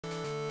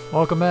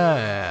Welcome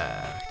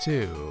back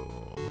to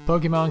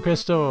Pokemon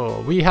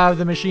Crystal. We have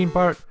the machine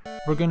part.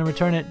 We're going to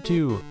return it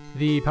to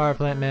the power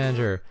plant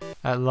manager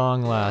at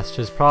long last.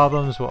 His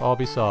problems will all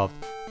be solved.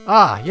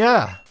 Ah,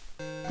 yeah!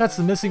 That's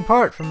the missing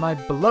part from my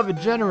beloved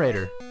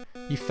generator.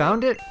 You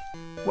found it?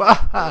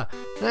 Wow,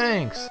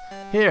 thanks!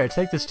 Here,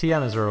 take this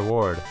TM as a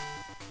reward.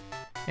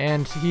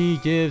 And he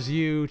gives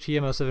you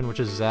TM07,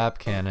 which is Zap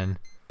Cannon.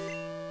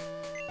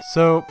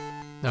 So,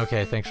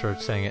 okay, thanks for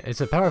saying it.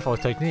 It's a powerful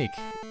technique.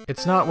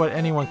 It's not what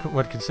anyone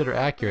would consider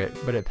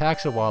accurate, but it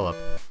packs a wallop.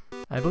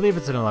 I believe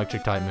it's an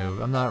electric type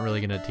move. I'm not really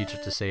going to teach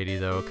it to Sadie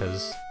though,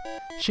 because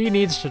she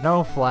needs to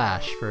know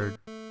Flash for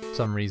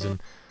some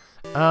reason.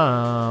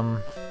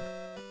 Now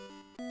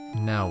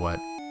what?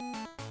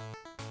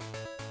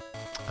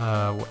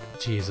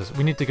 Jesus,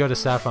 we need to go to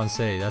Saffron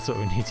City. That's what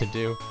we need to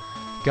do.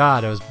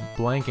 God, I was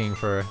blanking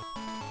for...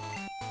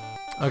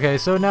 Okay,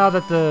 so now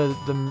that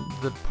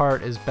the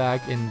part is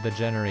back in the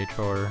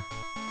generator,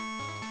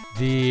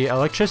 the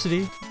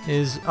electricity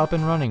is up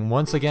and running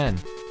once again,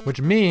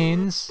 which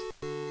means,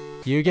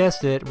 you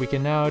guessed it, we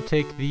can now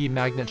take the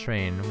magnet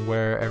train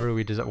wherever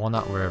we desire. Well,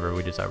 not wherever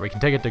we desire. We can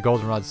take it to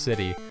Goldenrod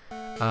City.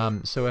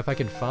 So if I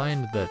can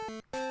find the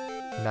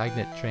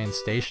magnet train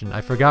station,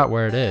 I forgot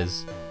where it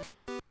is.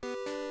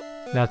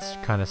 That's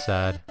kind of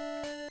sad.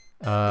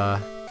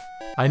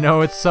 I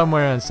know it's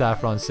somewhere in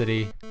Saffron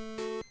City.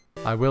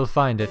 I will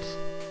find it.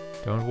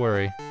 Don't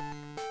worry.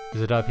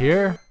 Is it up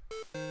here?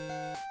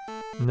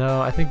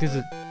 No, I think it's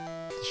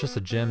just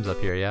the gyms up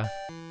here, yeah?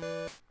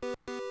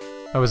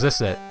 Oh, is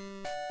this it?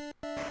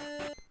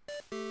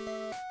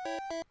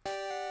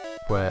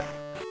 What?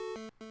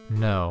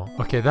 No.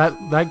 Okay,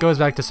 that goes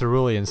back to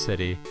Cerulean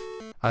City.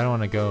 I don't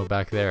want to go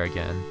back there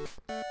again.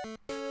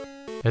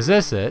 Is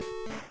this it?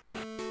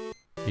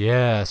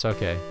 Yes,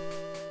 okay.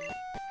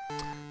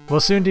 We'll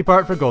soon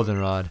depart for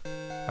Goldenrod.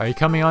 Are you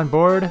coming on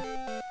board?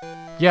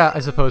 Yeah, I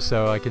suppose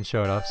so. I can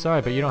show it off.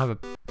 Sorry, but you don't have a...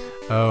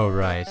 Oh,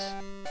 right.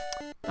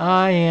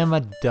 I am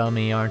a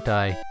dummy, aren't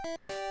I?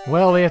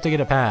 Well, we have to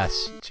get a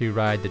pass to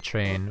ride the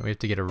train. We have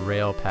to get a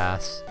rail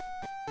pass.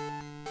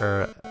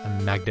 Or a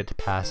magnet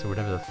pass, or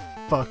whatever the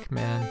fuck,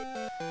 man.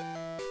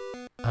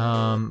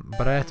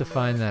 But I have to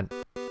find that...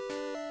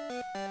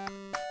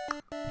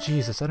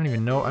 Jesus, I don't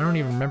even know. I don't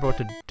even remember what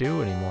to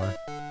do anymore.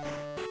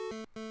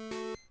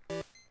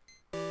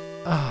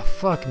 Ah,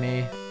 fuck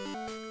me.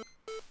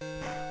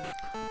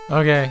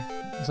 Okay,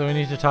 so we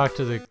need to talk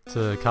to the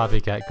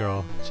copycat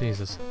girl.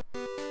 Jesus.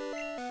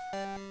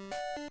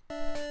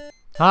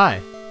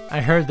 Hi,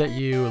 I heard that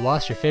you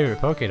lost your favorite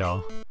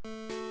Pokédoll.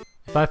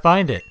 If I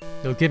find it,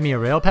 you'll give me a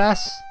rail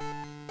pass?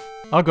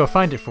 I'll go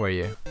find it for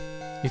you.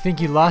 You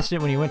think you lost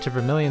it when you went to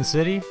Vermilion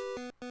City?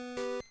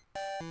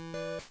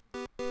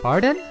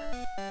 Pardon?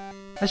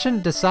 I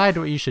shouldn't decide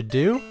what you should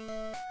do.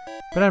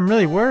 But I'm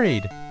really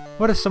worried.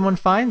 What if someone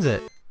finds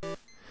it?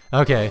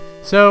 Okay,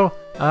 so,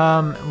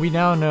 we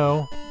now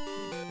know,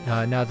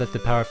 now that the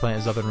power plant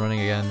is up and running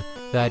again,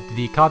 that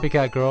the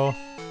copycat girl,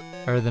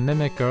 or the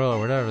mimic girl, or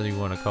whatever you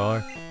want to call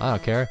her, I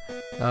don't care,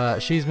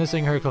 she's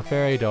missing her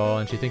Clefairy doll,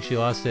 and she thinks she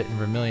lost it in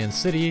Vermilion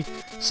City.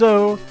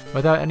 So,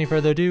 without any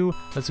further ado,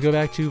 let's go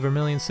back to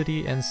Vermilion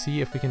City and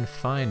see if we can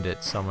find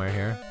it somewhere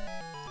here.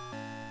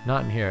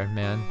 Not in here,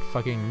 man.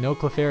 Fucking no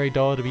Clefairy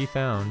doll to be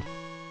found.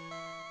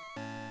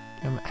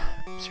 I'm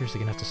seriously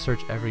gonna have to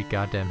search every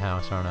goddamn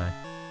house, aren't I?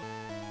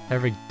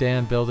 Every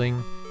damn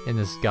building in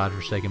this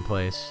godforsaken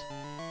place.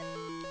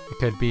 It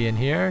could be in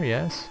here,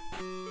 yes?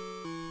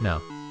 No.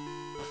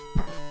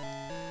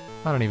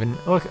 I don't even...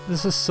 Look,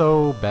 this is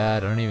so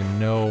bad, I don't even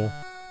know...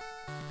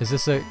 Is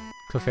this a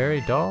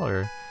Clefairy doll,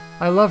 or...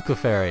 I love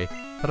Clefairy,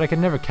 but I could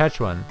never catch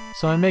one,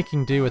 so I'm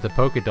making do with a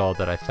Pokédoll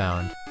that I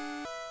found.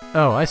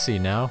 Oh, I see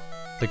now.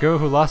 The girl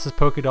who lost this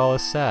Pokédoll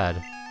is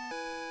sad.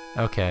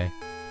 Okay.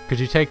 Could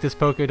you take this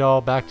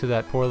Pokédoll back to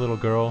that poor little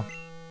girl?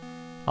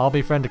 I'll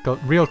befriend a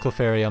real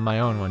Clefairy on my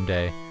own one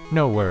day.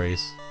 No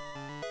worries.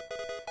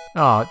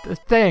 Aw,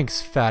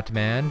 thanks, fat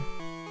man.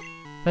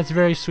 That's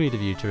very sweet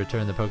of you to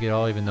return the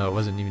Pokédoll, even though it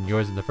wasn't even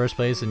yours in the first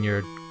place, and you're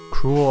a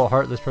cruel,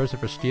 heartless person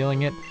for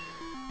stealing it.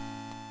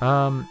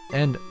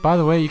 And by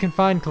the way, you can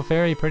find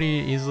Clefairy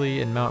pretty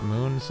easily in Mount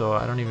Moon, so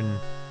I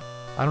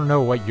don't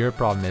know what your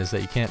problem is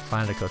that you can't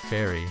find a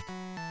Clefairy.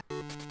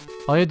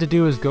 All you have to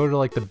do is go to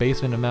like the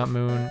basement of Mount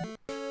Moon,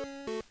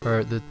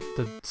 or the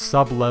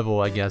sub-level,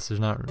 I guess. There's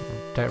not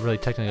really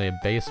technically a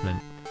basement.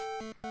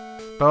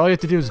 But all you have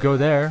to do is go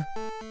there.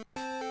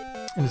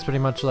 And it's pretty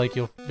much like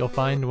you'll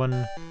find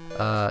one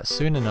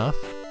soon enough.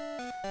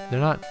 They're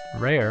not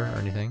rare or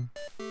anything.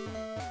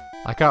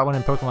 I caught one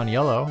in Pokemon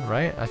Yellow,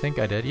 right? I think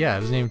I did. Yeah,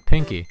 it was named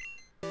Pinky.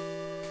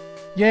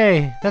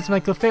 Yay! That's my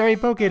Clefairy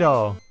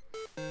Pokédoll!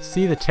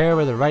 See the tear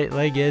where the right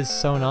leg is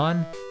sewn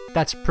on?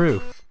 That's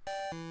proof.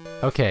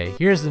 Okay,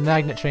 here's the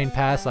magnet train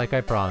pass like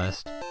I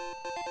promised.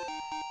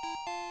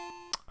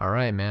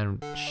 Alright,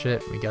 man.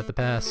 Shit, we got the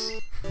pass.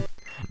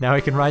 Now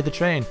we can ride the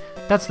train.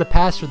 That's the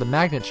pass for the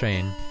magnet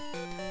train.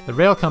 The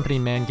rail company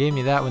man gave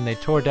me that when they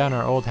tore down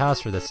our old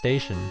house for the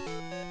station.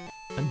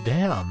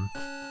 Damn.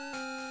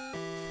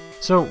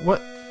 So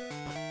what...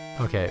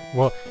 Okay,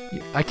 well,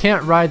 I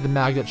can't ride the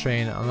magnet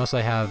train unless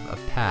I have a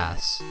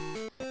pass.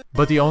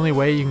 But the only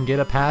way you can get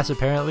a pass,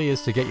 apparently,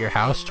 is to get your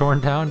house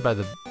torn down by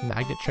the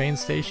magnet train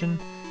station?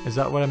 Is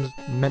that what I'm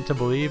meant to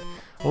believe?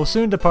 We'll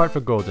soon depart for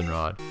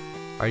Goldenrod.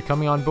 Are you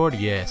coming on board?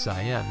 Yes,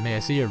 I am. May I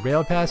see your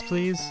rail pass,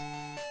 please?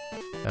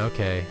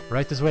 Okay,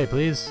 right this way,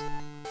 please.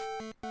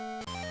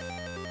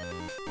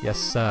 Yes,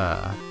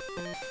 sir.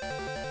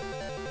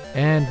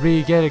 And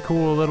we get a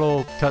cool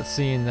little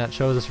cutscene that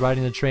shows us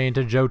riding the train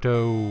to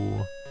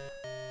Johto.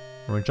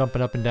 We're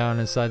jumping up and down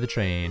inside the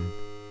train.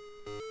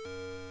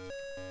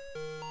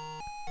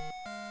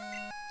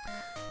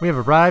 We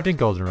have arrived in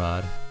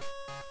Goldenrod.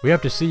 We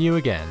hope to see you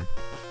again.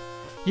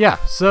 Yeah,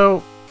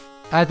 so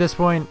at this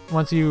point,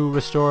 once you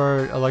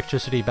restore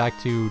electricity back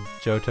to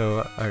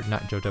Johto, or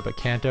not Johto, but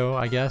Kanto,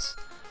 I guess,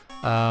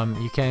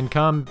 you can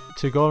come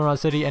to Goldenrod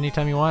City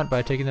anytime you want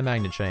by taking the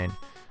magnet train.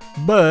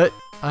 But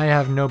I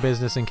have no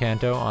business in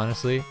Kanto,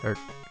 honestly.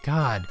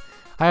 I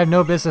have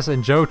no business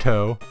in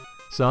Johto,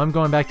 so I'm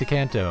going back to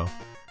Kanto.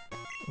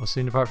 We'll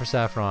soon depart for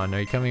Saffron. Are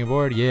you coming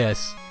aboard?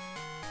 Yes.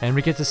 And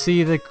we get to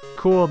see the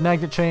cool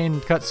magnet train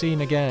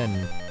cutscene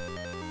again.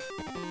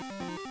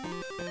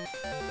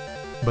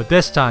 But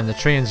this time the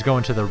train's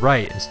going to the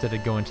right instead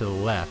of going to the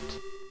left.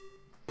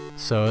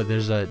 So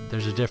there's a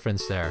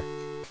difference there.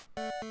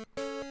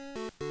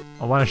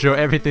 I want to show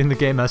everything the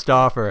game has to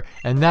offer,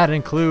 and that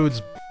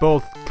includes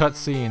both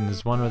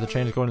cutscenes, one where the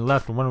train is going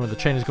left and one where the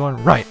train is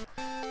going right.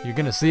 You're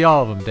gonna see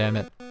all of them, damn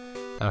it.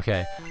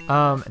 Okay,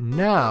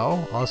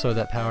 now, also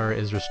that power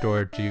is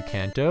restored to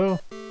Kanto,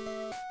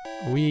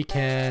 we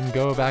can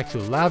go back to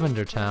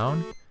Lavender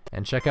Town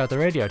and check out the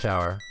radio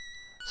tower.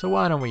 So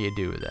why don't we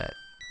do that?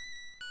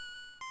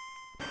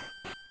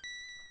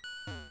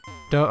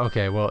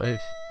 Okay, well,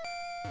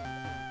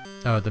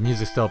 oh, the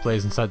music still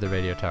plays inside the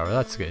radio tower.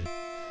 That's good.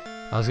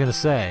 I was gonna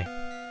say,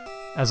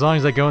 as long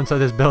as I go inside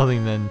this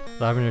building, then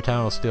Lavender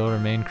Town will still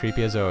remain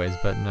creepy as always,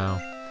 but no.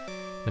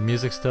 The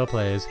music still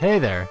plays. Hey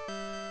there!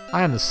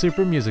 I am the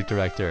Super Music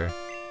Director.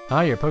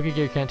 Your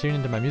Pokegear can't tune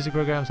into my music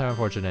programs? How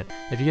unfortunate.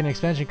 If you get an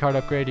expansion card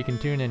upgrade, you can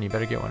tune in. You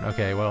better get one.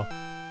 Okay, well.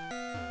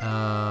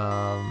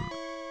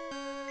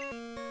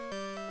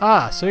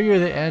 So you're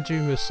the Andrew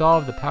who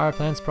solved the power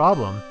plant's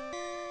problem.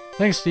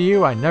 Thanks to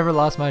you, I never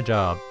lost my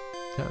job.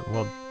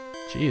 Well,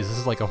 geez, this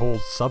is like a whole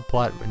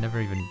subplot I never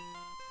even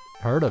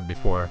heard of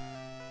before.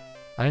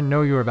 I didn't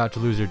know you were about to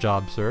lose your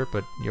job, sir,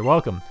 but you're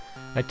welcome.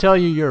 I tell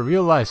you, you're a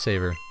real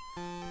lifesaver.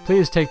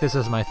 Please take this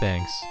as my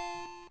thanks.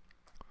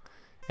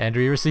 And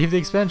we received the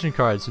expansion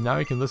card, so now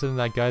we can listen to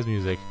that guy's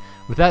music.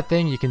 With that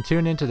thing, you can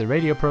tune into the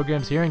radio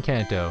programs here in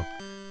Kanto.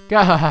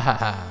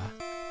 Gahahaha!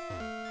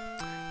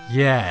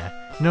 Yeah,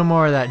 no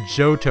more of that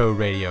Johto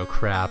radio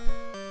crap.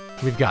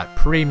 We've got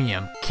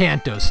premium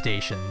Kanto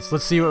stations.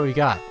 Let's see what we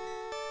got.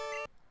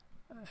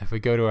 If we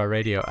go to our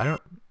radio,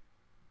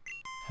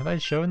 have I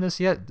shown this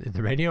yet?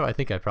 The radio? I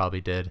think I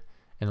probably did.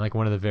 In like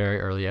one of the very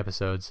early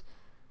episodes.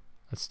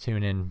 Let's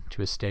tune in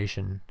to a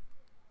station.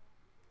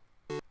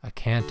 A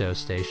Kanto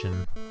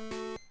station.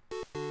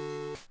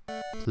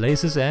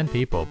 Places and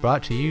people.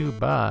 Brought to you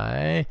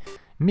by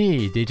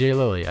me, DJ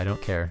Lily. I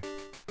don't care.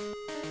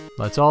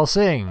 Let's all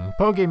sing.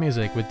 Poke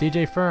music with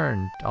DJ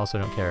Fern. Also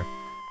don't care.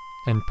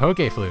 And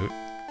Poke Flute.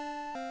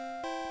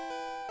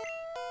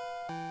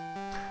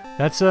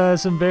 That's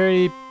some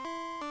very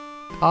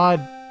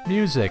odd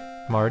music,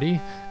 Marty.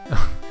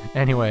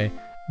 Anyway,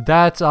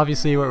 that's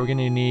obviously what we're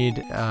gonna need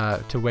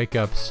to wake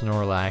up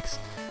Snorlax.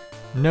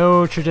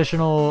 No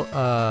traditional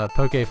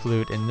Poke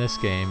Flute in this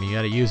game. You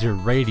gotta use your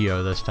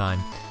radio this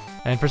time.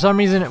 And for some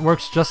reason it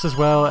works just as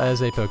well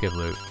as a Poke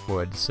Flute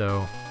would,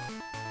 so...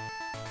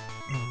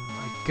 Oh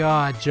my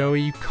god, Joey,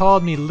 you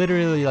called me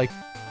literally like...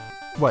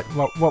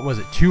 What was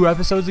it, 2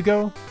 episodes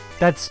ago?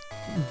 That's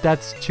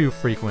too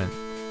frequent.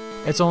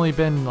 It's only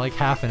been like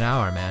half an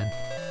hour, man.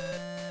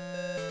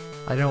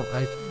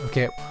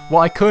 Okay,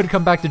 well I could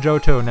come back to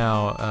Johto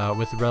now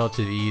with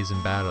relative ease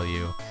and battle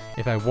you,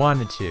 if I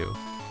wanted to.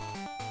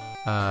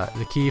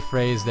 The key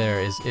phrase there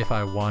is if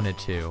I wanted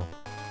to,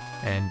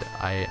 and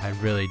I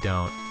really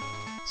don't.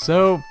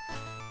 So,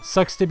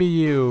 sucks to be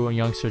you,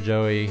 youngster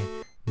Joey.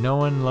 No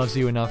one loves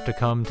you enough to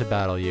come to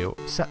battle you.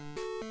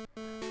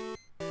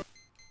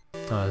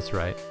 Oh, that's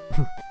right.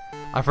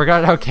 I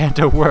forgot how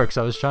Kanto works.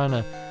 I was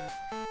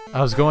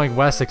going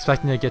west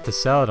expecting to get to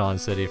Celadon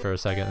City for a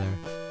second there.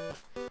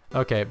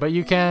 Okay, but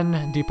you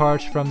can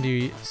depart from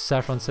the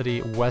Saffron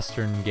City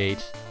Western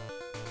Gate.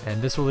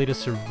 And this will lead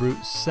us to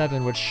Route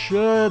 7, which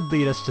should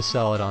lead us to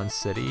Celadon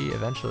City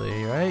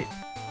eventually, right?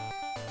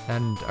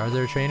 And are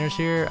there trainers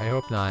here? I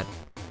hope not.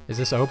 Is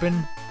this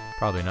open?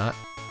 Probably not.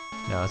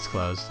 No, it's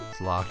closed. It's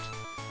locked.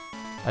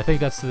 I think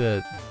that's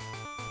the...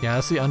 Yeah,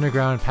 that's the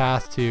underground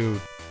path to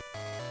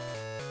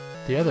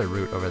the other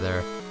route over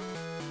there.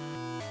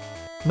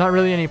 Not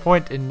really any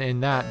point in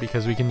that,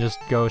 because we can just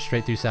go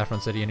straight through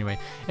Saffron City anyway.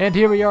 And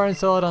here we are in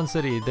Celadon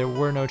City. There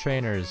were no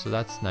trainers, so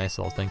that's a nice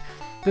little thing.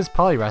 This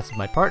Poliwrath is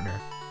my partner.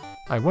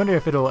 I wonder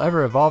if it'll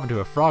ever evolve into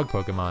a frog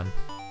Pokemon.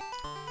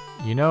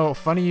 You know,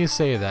 funny you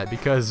say that,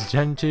 because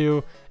Gen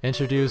 2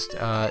 introduced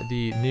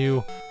the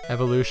new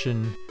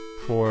evolution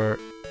for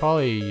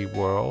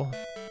Poliwhirl,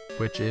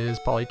 which is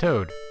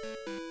Politoad.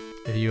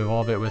 If you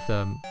evolve it with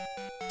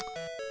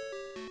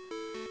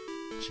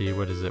gee,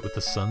 what is it? With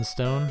the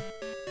Sunstone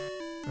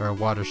or a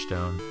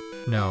Waterstone?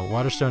 No,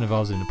 Waterstone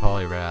evolves into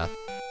Poliwrath.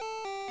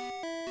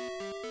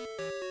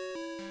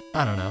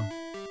 I don't know.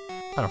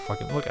 I don't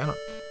fucking look. I don't.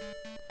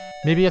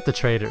 Maybe you have to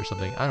trade it or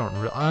something. I don't.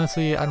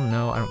 Honestly, I don't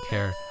know. I don't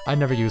care. I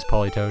never use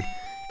Politoad.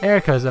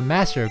 Erica is a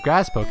master of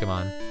grass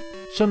Pokemon.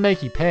 She'll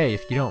make you pay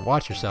if you don't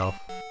watch yourself.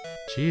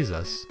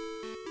 Jesus.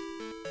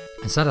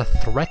 Is that a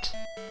threat?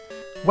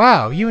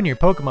 Wow, you and your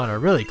Pokemon are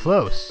really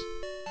close.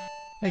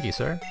 Thank you,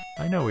 sir.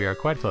 I know we are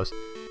quite close.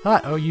 Hi,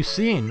 oh, you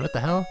seen? What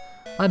the hell?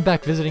 I'm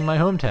back visiting my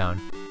hometown.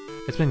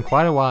 It's been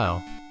quite a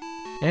while.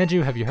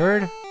 Andrew, have you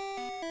heard?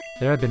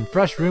 There have been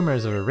fresh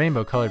rumors of a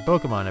rainbow-colored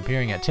Pokemon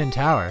appearing at Tin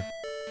Tower.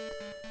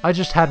 I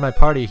just had my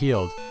party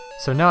healed,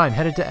 so now I'm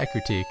headed to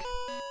Ecruteak.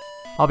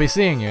 I'll be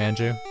seeing you,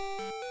 Andrew.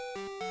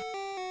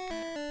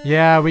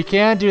 Yeah, we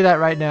can do that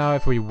right now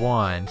if we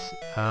want.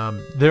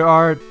 There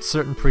are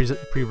certain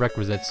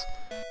prerequisites.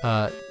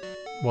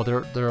 Well,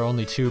 there are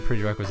only 2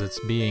 prerequisites,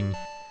 being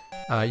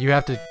you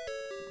have to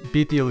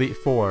beat the Elite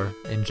Four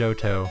in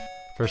Johto,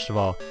 first of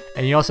all,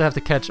 and you also have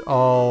to catch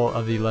all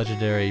of the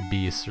legendary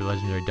beasts or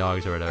legendary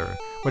dogs or whatever,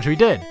 which we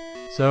did.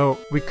 So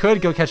we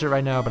could go catch it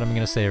right now, but I'm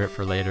going to save it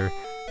for later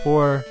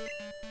for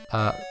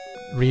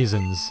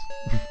reasons.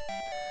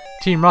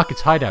 Team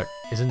Rocket's hideout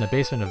is in the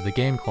basement of the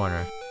game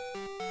corner.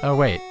 Oh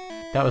wait,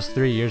 that was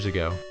 3 years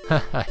ago.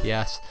 Haha,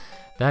 yes,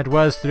 that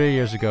was 3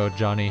 years ago,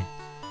 Johnny.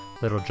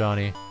 Little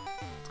Johnny.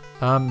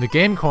 The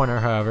game corner,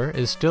 however,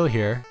 is still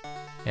here,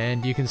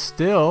 and you can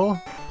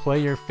still play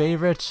your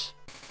favorite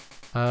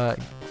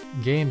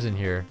games in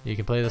here. You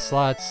can play the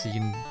slots, you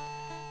can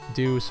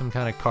do some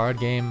kind of card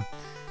game,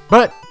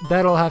 but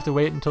that'll have to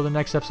wait until the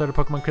next episode of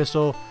Pokemon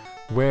Crystal,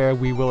 where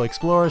we will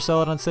explore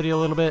Celadon City a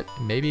little bit,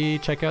 and maybe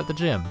check out the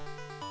gym.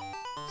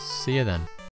 See you then.